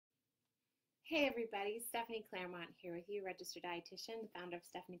Hey everybody, Stephanie Clairmont here with you, registered dietitian, the founder of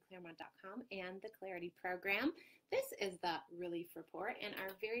StephanieClairmont.com and the Clarity Program. This is the Relief Report and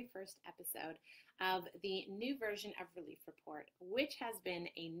our very first episode of the new version of Relief Report, which has been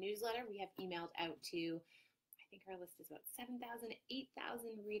a newsletter we have emailed out to, I think our list is about 7,000,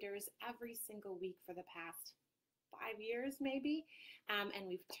 8,000 readers every single week for the past 5 years maybe, and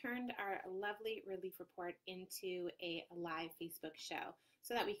we've turned our lovely Relief Report into a live Facebook show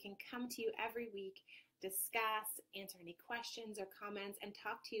so that we can come to you every week, discuss, answer any questions or comments, and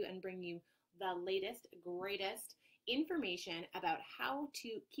talk to you and bring you the latest, greatest information about how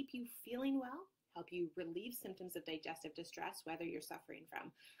to keep you feeling well, help you relieve symptoms of digestive distress, whether you're suffering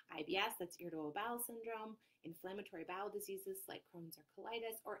from IBS, that's Irritable Bowel Syndrome, inflammatory bowel diseases like Crohn's or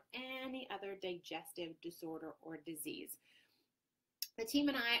colitis, or any other digestive disorder or disease. The team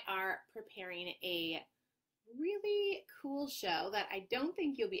and I are preparing a really cool show that I don't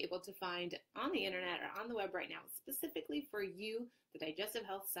think you'll be able to find on the internet or on the web right now, specifically for you, the digestive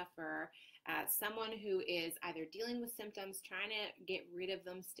health sufferer, someone who is either dealing with symptoms, trying to get rid of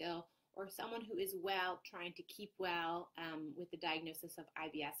them still, or someone who is well, trying to keep well with the diagnosis of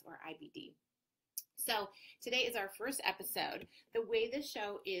IBS or IBD. So today is our first episode. The way this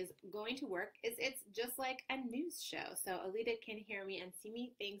show is going to work is it's just like a news show. So Alita can hear me and see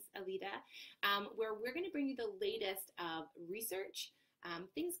me. Thanks, Alita. Where we're going to bring you the latest of research,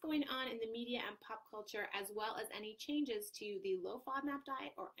 things going on in the media and pop culture, as well as any changes to the low FODMAP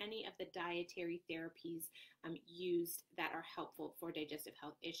diet or any of the dietary therapies used that are helpful for digestive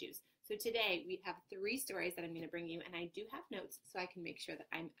health issues. So today we have 3 stories that I'm going to bring you, and I do have notes so I can make sure that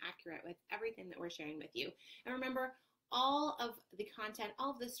I'm accurate with everything that we're sharing with you. And remember, all of the content,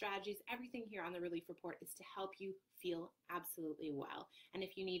 all of the strategies, everything here on the Relief Report is to help you feel absolutely well. And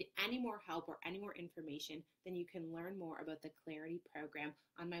if you need any more help or any more information, then you can learn more about the Clarity Program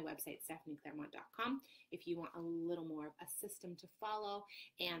on my website, StephanieClairmont.com, if you want a little more of a system to follow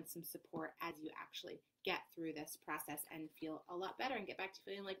and some support as you actually get through this process and feel a lot better and get back to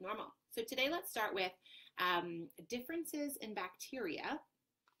feeling like normal. So today let's start with differences in bacteria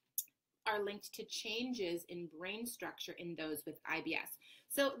are linked to changes in brain structure in those with IBS.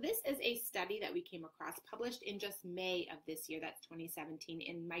 So this is a study that we came across, published in just May of this year, that's 2017,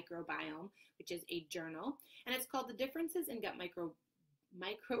 in Microbiome, which is a journal, and it's called The Differences in Gut Microbial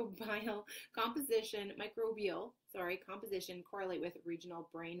Composition Correlate with Regional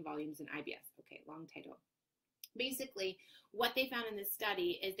Brain Volumes in IBS. Okay, long title. Basically, what they found in this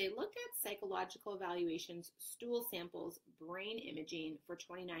study is they looked at psychological evaluations, stool samples, brain imaging for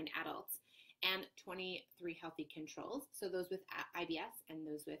 29 adults and 23 healthy controls, so those with IBS and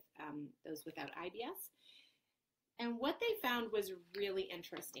those without IBS. And what they found was really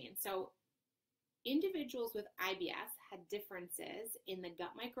interesting. So individuals with IBS had differences in the gut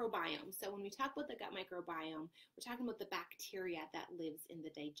microbiome. So when we talk about the gut microbiome, we're talking about the bacteria that lives in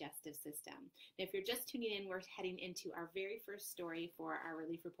the digestive system. Now, if you're just tuning in, we're heading into our very first story for our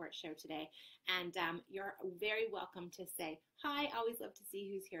Relief Report show today. And you're very welcome to say hi. Always love to see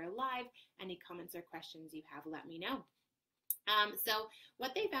who's here live. Any comments or questions you have, let me know. So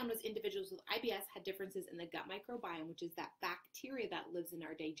what they found was individuals with IBS had differences in the gut microbiome, which is that bacteria that lives in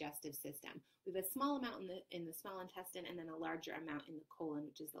our digestive system. We have a small amount in the small intestine and then a larger amount in the colon,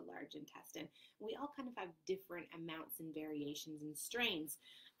 which is the large intestine. We all kind of have different amounts and variations and strains.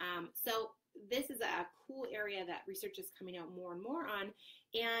 So this is a cool area that research is coming out more and more on,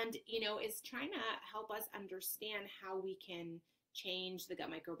 and is trying to help us understand how we can change the gut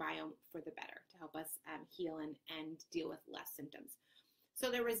microbiome for the better to help us heal and deal with less symptoms. So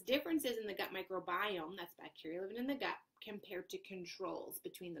there was differences in the gut microbiome, that's bacteria living in the gut, compared to controls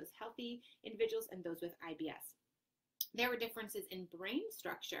between those healthy individuals and those with IBS. There were differences in brain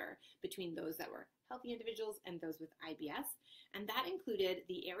structure between those that were healthy individuals and those with IBS, and that included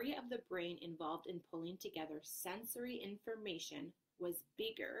the area of the brain involved in pulling together sensory information was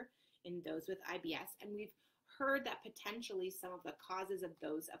bigger in those with IBS, and we've heard that potentially some of the causes of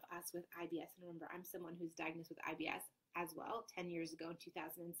those of us with IBS, and remember, I'm someone who's diagnosed with IBS as well 10 years ago in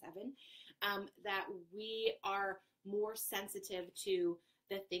 2007, that we are more sensitive to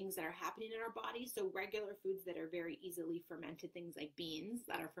the things that are happening in our body. So regular foods that are very easily fermented, things like beans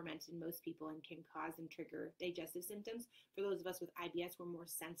that are fermented in most people and can cause and trigger digestive symptoms. For those of us with IBS, we're more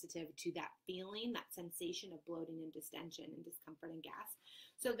sensitive to that feeling, that sensation of bloating and distension and discomfort and gas.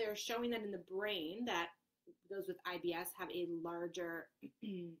 So they're showing that in the brain that those with IBS have a larger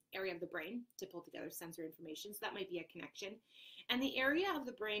area of the brain to pull together sensory information. So that might be a connection. And the area of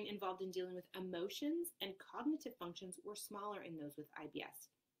the brain involved in dealing with emotions and cognitive functions were smaller in those with IBS.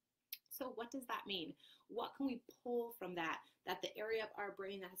 So what does that mean? What can we pull from that the area of our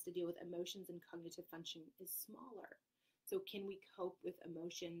brain that has to deal with emotions and cognitive function is smaller? So can we cope with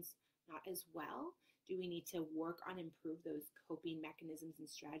emotions not as well? Do we need to work on improve those coping mechanisms and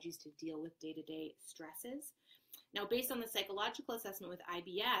strategies to deal with day-to-day stresses? Now, based on the psychological assessment with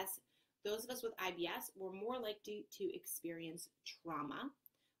IBS, those of us with IBS were more likely to experience trauma,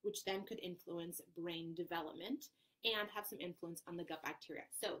 which then could influence brain development and have some influence on the gut bacteria.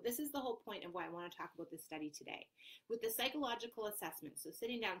 So this is the whole point of why I want to talk about this study today. With the psychological assessment, so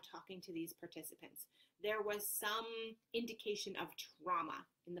sitting down talking to these participants, there was some indication of trauma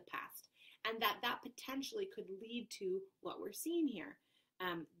in the past, and that potentially could lead to what we're seeing here.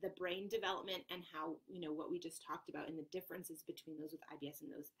 The brain development and how, what we just talked about and the differences between those with IBS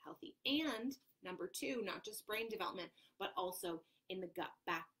and those healthy. And number two, not just brain development, but also in the gut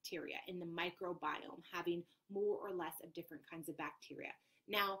bacteria, in the microbiome, having more or less of different kinds of bacteria.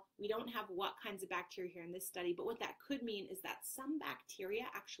 Now, we don't have what kinds of bacteria here in this study, but what that could mean is that some bacteria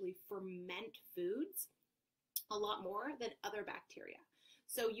actually ferment foods a lot more than other bacteria.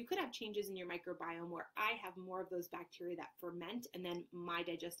 So you could have changes in your microbiome where I have more of those bacteria that ferment, and then my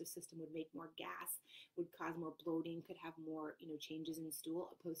digestive system would make more gas, would cause more bloating, could have more, changes in stool,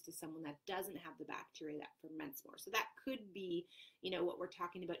 opposed to someone that doesn't have the bacteria that ferments more. So that could be, what we're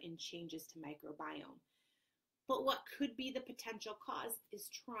talking about in changes to microbiome. But what could be the potential cause is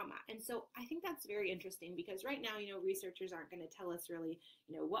trauma. And so I think that's very interesting because right now, researchers aren't going to tell us really,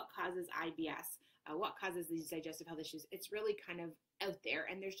 what causes IBS, what causes these digestive health issues. It's really kind of out there,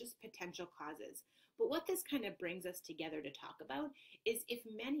 and there's just potential causes. But what this kind of brings us together to talk about is if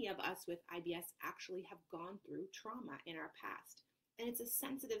many of us with IBS actually have gone through trauma in our past. And it's a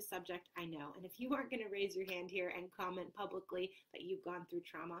sensitive subject, I know. And if you aren't going to raise your hand here and comment publicly that you've gone through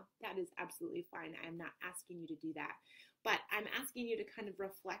trauma, that is absolutely fine. I'm not asking you to do that. But I'm asking you to kind of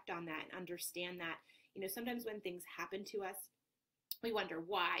reflect on that and understand that, sometimes when things happen to us, we wonder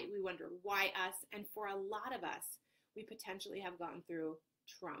why. We wonder why us. And for a lot of us, we potentially have gone through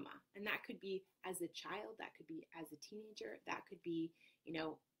trauma. And that could be as a child, that could be as a teenager, that could be,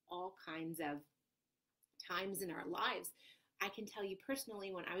 all kinds of times in our lives. I can tell you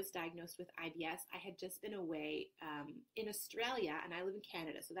personally, when I was diagnosed with IBS, I had just been away in Australia, and I live in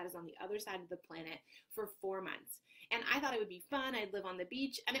Canada, so that is on the other side of the planet, for 4 months. And I thought it would be fun. I'd live on the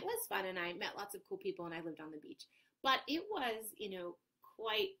beach, and it was fun, and I met lots of cool people, and I lived on the beach. But it was,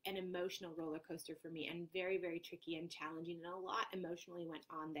 quite an emotional roller coaster for me, and very, very tricky and challenging, and a lot emotionally went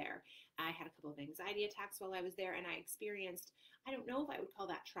on there. I had a couple of anxiety attacks while I was there, and I experienced, I don't know if I would call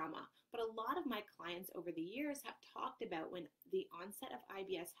that trauma, but a lot of my clients over the years have talked about when the onset of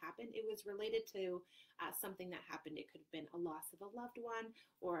IBS happened, it was related to something that happened. It could have been a loss of a loved one,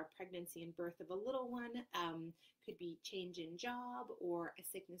 or a pregnancy and birth of a little one, could be change in job, or a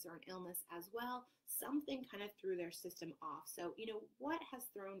sickness or an illness as well. Something kind of threw their system off. So, what has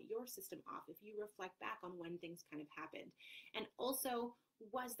thrown your system off if you reflect back on when things kind of happened? And also,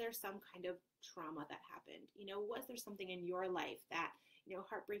 was there some kind of trauma that happened? Was there something in your life that,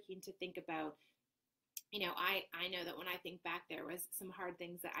 heartbreaking to think about? I know that when I think back, there was some hard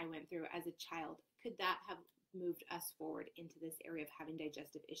things that I went through as a child. Could that have moved us forward into this area of having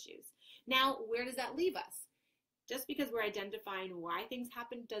digestive issues? Now, where does that leave us? Just because we're identifying why things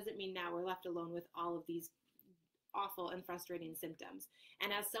happen doesn't mean now we're left alone with all of these awful and frustrating symptoms.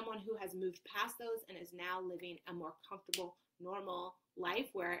 And as someone who has moved past those and is now living a more comfortable, normal life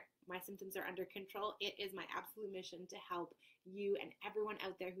where my symptoms are under control, it is my absolute mission to help you and everyone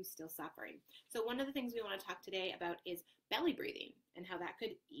out there who's still suffering. So one of the things we want to talk today about is belly breathing and how that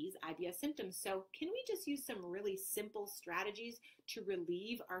could ease IBS symptoms. So can we just use some really simple strategies to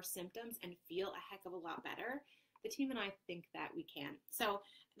relieve our symptoms and feel a heck of a lot better? The team and I think that we can. So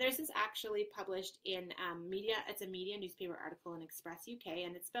there's this actually published in media. It's a media newspaper article in Express UK,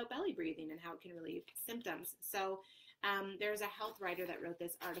 and it's about belly breathing and how it can relieve symptoms. So there's a health writer that wrote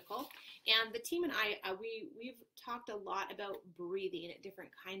this article, and the team and I, we've talked a lot about breathing,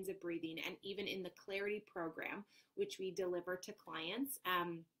 different kinds of breathing, and even in the Clarity program, which we deliver to clients.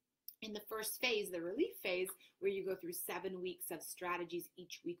 In the first phase, the relief phase, where you go through 7 weeks of strategies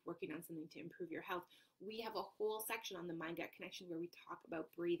each week working on something to improve your health, we have a whole section on the mind-gut connection where we talk about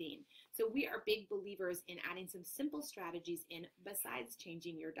breathing. So we are big believers in adding some simple strategies in besides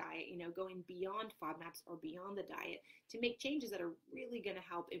changing your diet, going beyond FODMAPs or beyond the diet to make changes that are really going to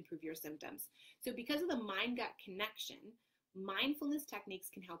help improve your symptoms. So because of the mind-gut connection, mindfulness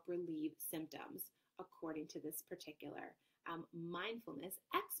techniques can help relieve symptoms, according to this particular mindfulness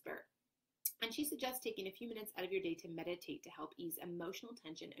expert. And she suggests taking a few minutes out of your day to meditate to help ease emotional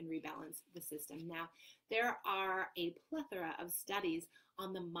tension and rebalance the system. Now, there are a plethora of studies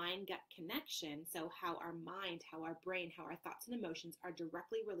on the mind-gut connection. So how our mind, how our brain, how our thoughts and emotions are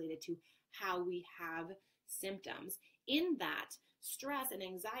directly related to how we have symptoms. In that, stress and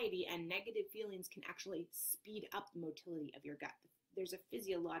anxiety and negative feelings can actually speed up the motility of your gut. There's a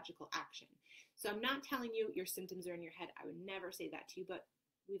physiological action. So I'm not telling you your symptoms are in your head. I would never say that to you, but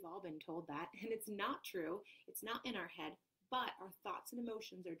we've all been told that, and it's not true. It's not in our head, but our thoughts and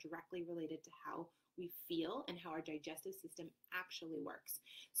emotions are directly related to how we feel and how our digestive system actually works.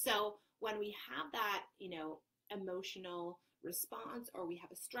 So when we have that, emotional response, or we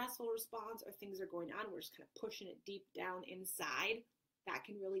have a stressful response, or things are going on, we're just kind of pushing it deep down inside, that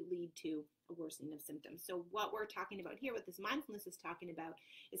can really lead to a worsening of symptoms. So what we're talking about here, what this mindfulness is talking about,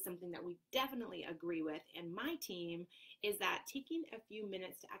 is something that we definitely agree with. And my team is that taking a few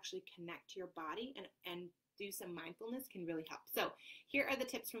minutes to actually connect to your body and do some mindfulness can really help. So here are the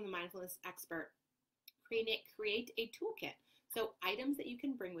tips from the mindfulness expert. Create a toolkit. So items that you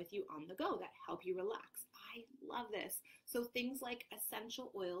can bring with you on the go that help you relax. I love this. So things like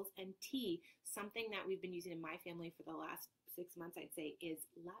essential oils and tea. Something that we've been using in my family for the last 6 months, I'd say, is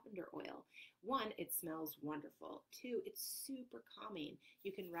lavender oil. 1, it smells wonderful. 2, it's super calming.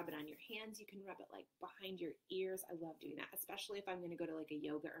 You can rub it on your hands. You can rub it like behind your ears. I love doing that, especially if I'm going to go to like a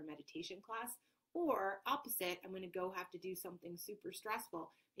yoga or meditation class. Or opposite, I'm going to go have to do something super stressful.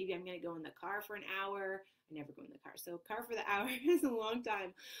 Maybe I'm going to go in the car for an hour. I never go in the car. So car for the hour is a long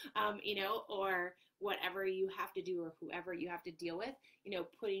time, or whatever you have to do or whoever you have to deal with,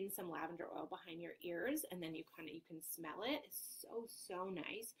 putting some lavender oil behind your ears, and then you can smell it. It's so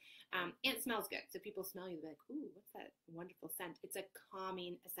nice. And it smells good. So people smell you, they're like, ooh, what's that wonderful scent? It's a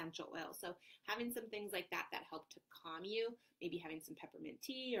calming essential oil. So having some things like that help to calm you, maybe having some peppermint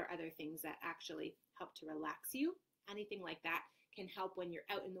tea or other things that actually help to relax you, anything like that can help when you're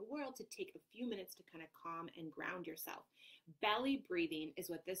out in the world to take a few minutes to kind of calm and ground yourself. Belly breathing is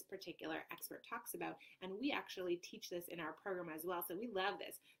what this particular expert talks about, and we actually teach this in our program as well, so we love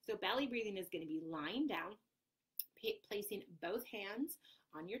this. So belly breathing is going to be lying down, placing both hands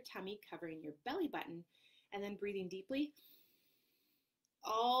on your tummy, covering your belly button, and then breathing deeply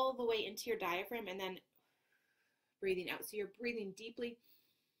all the way into your diaphragm, and then breathing out. So you're breathing deeply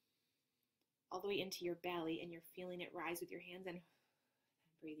all the way into your belly, and you're feeling it rise with your hands, and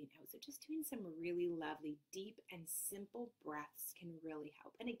breathing out. So just doing some really lovely, deep and simple breaths can really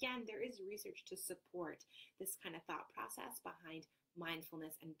help. And again, there is research to support this kind of thought process behind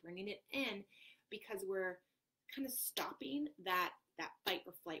mindfulness and bringing it in, because we're kind of stopping that fight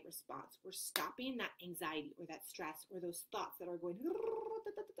or flight response. We're stopping that anxiety or that stress or those thoughts that are going,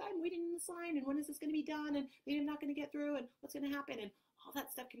 I'm waiting in this line, and when is this going to be done, and maybe I'm not going to get through, and what's going to happen, and all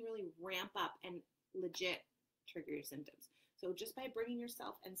that stuff can really ramp up and legit trigger your symptoms. So just by bringing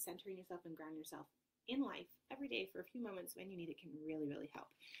yourself and centering yourself and grounding yourself in life every day for a few moments when you need it can really, really help.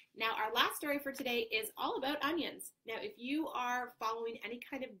 Now, our last story for today is all about onions. Now, if you are following any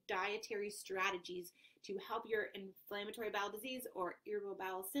kind of dietary strategies to help your inflammatory bowel disease or irritable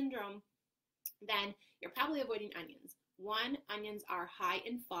bowel syndrome, then you're probably avoiding onions. 1, onions are high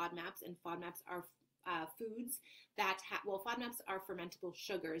in FODMAPs, and FODMAPs are foods that FODMAPs are fermentable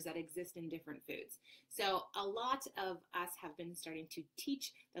sugars that exist in different foods. So a lot of us have been starting to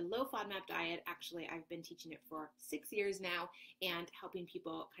teach the low FODMAP diet. Actually, I've been teaching it for 6 years now and helping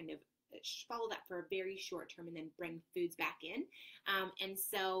people kind of follow that for a very short term and then bring foods back in. And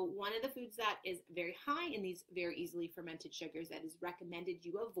so one of the foods that is very high in these very easily fermented sugars that is recommended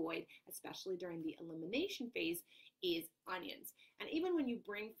you avoid, especially during the elimination phase, is onions. And even when you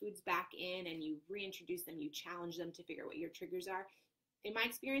bring foods back in and you reintroduce them, you challenge them to figure out what your triggers are. In my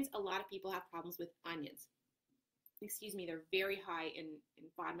experience, a lot of people have problems with onions. They're very high in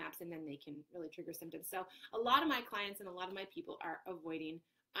FODMAPs, and then they can really trigger symptoms. So a lot of my clients and a lot of my people are avoiding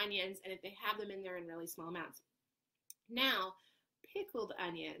onions, and if they have them in there in really small amounts. Now, pickled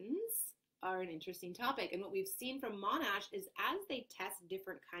onions are an interesting topic, and what we've seen from Monash is as they test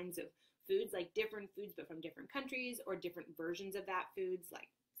different kinds of foods, like different foods but from different countries or different versions of that foods, like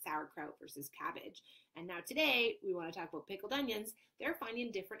sauerkraut versus cabbage. And now today we want to talk about pickled onions. They're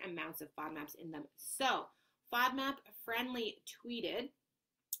finding different amounts of FODMAPs in them. So FODMAP Friendly tweeted,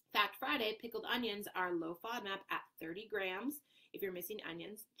 Fact Friday, pickled onions are low FODMAP at 30 grams. If you're missing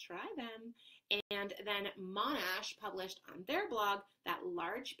onions, try them. And then Monash published on their blog that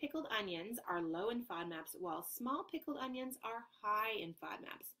large pickled onions are low in FODMAPs, while small pickled onions are high in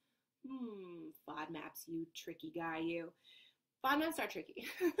FODMAPs. FODMAPs, you tricky guy, you. FODMAPs are tricky.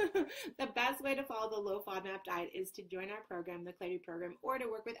 The best way to follow the low FODMAP diet is to join our program, the Clarity program, or to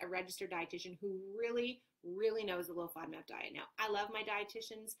work with a registered dietitian who really, really knows the low FODMAP diet. Now, I love my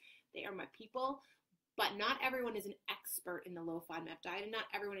dietitians. They are my people. But not everyone is an expert in the low FODMAP diet, and not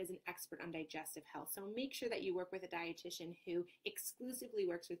everyone is an expert on digestive health. So make sure that you work with a dietitian who exclusively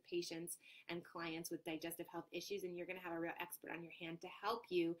works with patients and clients with digestive health issues, and you're going to have a real expert on your hand to help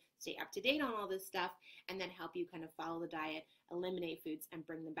you stay up to date on all this stuff, and then help you kind of follow the diet, eliminate foods, and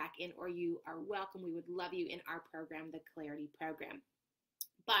bring them back in. Or you are welcome. We would love you in our program, the Clarity Program.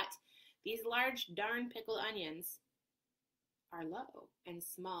 But these large darn pickled onions are low and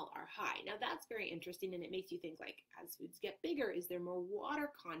small are high. Now that's very interesting, and it makes you think, like, as foods get bigger, is there more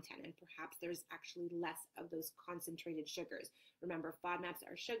water content, and perhaps there's actually less of those concentrated sugars. Remember, FODMAPs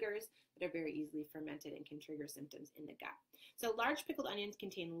are sugars that are very easily fermented and can trigger symptoms in the gut. So large pickled onions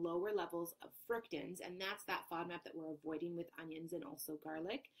contain lower levels of fructans, and that's that FODMAP that we're avoiding with onions and also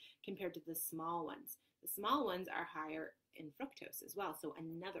garlic, compared to the small ones. The small ones are higher in fructose as well, so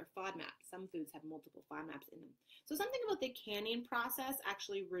another FODMAP. Some foods have multiple FODMAPs in them. So something about the canning process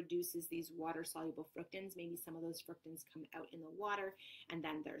actually reduces these water-soluble fructans. Maybe some of those fructans come out in the water, and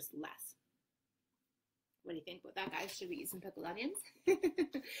then there's less. What do you think about that, guys? Should we eat some pickled onions?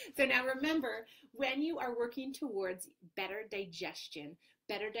 So now remember, when you are working towards better digestion,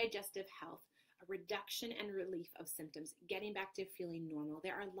 better digestive health, a reduction and relief of symptoms, getting back to feeling normal,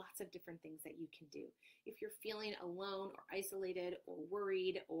 there are lots of different things that you can do. If you're feeling alone or isolated or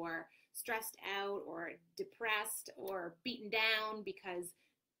worried or stressed out or depressed or beaten down because,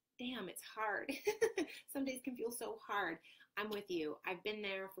 damn, it's hard. Some days can feel so hard. I'm with you. I've been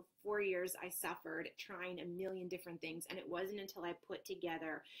there for 4 years. I suffered trying a million different things, and it wasn't until I put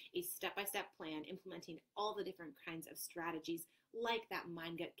together a step-by-step plan, implementing all the different kinds of strategies, like that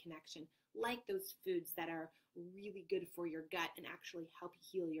mind-gut connection, like those foods that are really good for your gut and actually help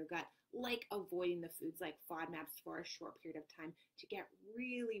heal your gut, like avoiding the foods like FODMAPs for a short period of time, to get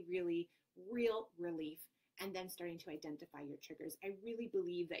really, really real relief, and then starting to identify your triggers. I really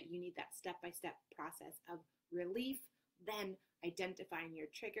believe that you need that step-by-step process of relief, then identifying your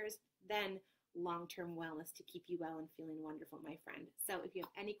triggers, then long-term wellness to keep you well and feeling wonderful, my friend. So if you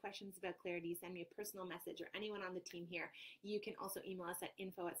have any questions about clarity, send me a personal message, or anyone on the team here. You can also email us at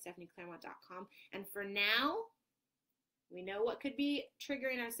info@stephanieclairmont.com. And for now, we know what could be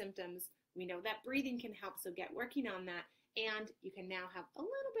triggering our symptoms. We know that breathing can help, so get working on that. And you can now have a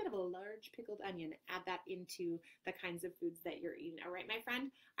little bit of a large pickled onion. Add that into the kinds of foods that you're eating. All right, my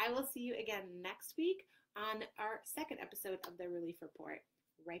friend, I will see you again next week on our second episode of the Relief Report,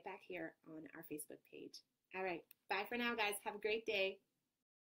 right back here on our Facebook page. All right, bye for now, guys. Have a great day.